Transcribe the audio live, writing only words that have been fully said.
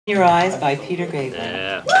Your Eyes by Peter Gabriel.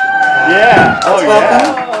 Yeah. Yeah. Oh,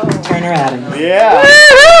 Welcome, yeah. Turner Adams. Yeah.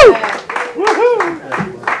 Woohoo!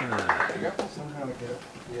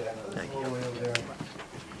 Thank you.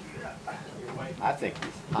 I think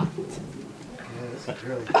he's hot.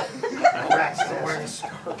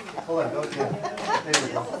 Hold on, go again. There we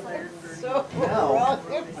go. So wrong.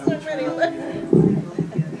 So many letters.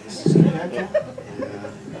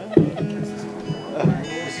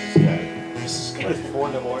 This is good. 4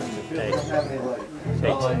 in the morning. Hey,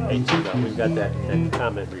 we've got that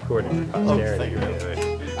comment recorded for posterity.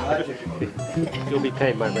 You'll be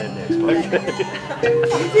paying my rent next month. You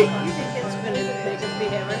think it's been the biggest we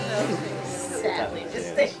ever know? Sadly, just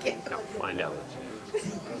thinking. Find out.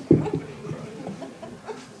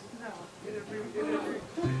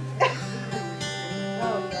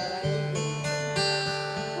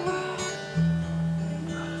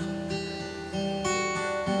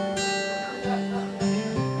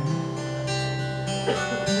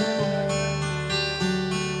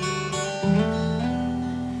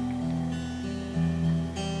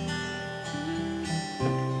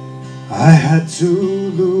 I had to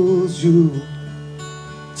lose you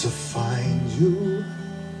to find you.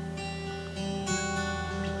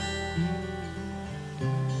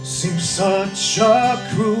 Seems such a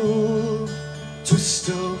cruel twist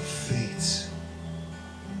of fate.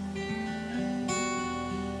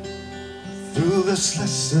 Through this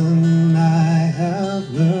lesson I have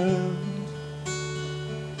learned,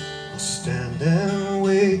 I'll stand and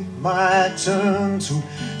wait my turn to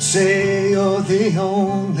say you're the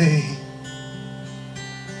only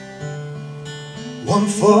one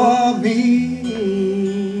for me,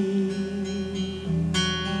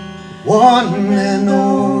 one and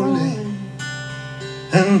only,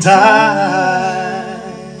 and I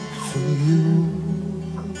for you.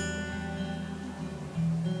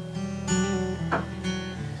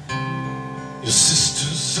 Your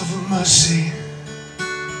sisters of mercy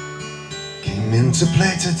came into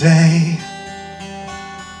play today.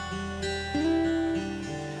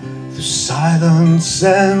 Through silence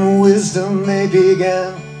and wisdom they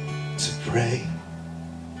began to pray,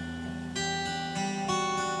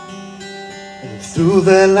 and through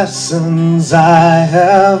their lessons I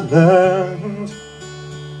have learned,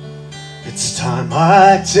 it's time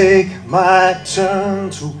I take my turn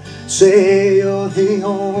to say you're the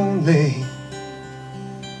only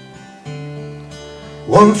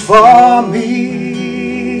one for me,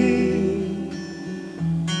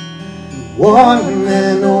 one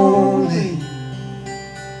and only,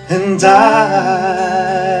 and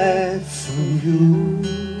I for you.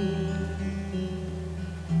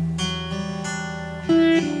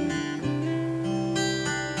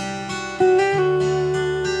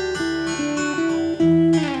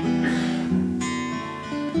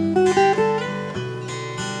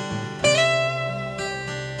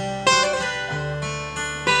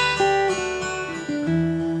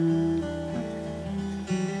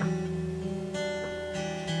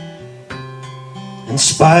 In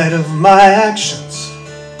spite of my actions,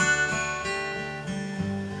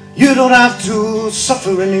 you don't have to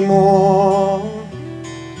suffer anymore.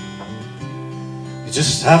 You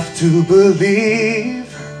just have to believe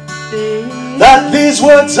that these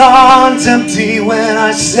words aren't empty when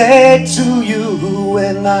I say to you,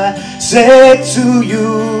 when I say to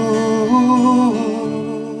you,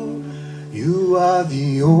 you are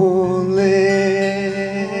the only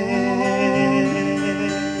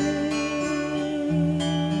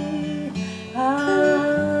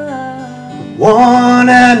one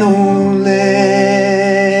and only,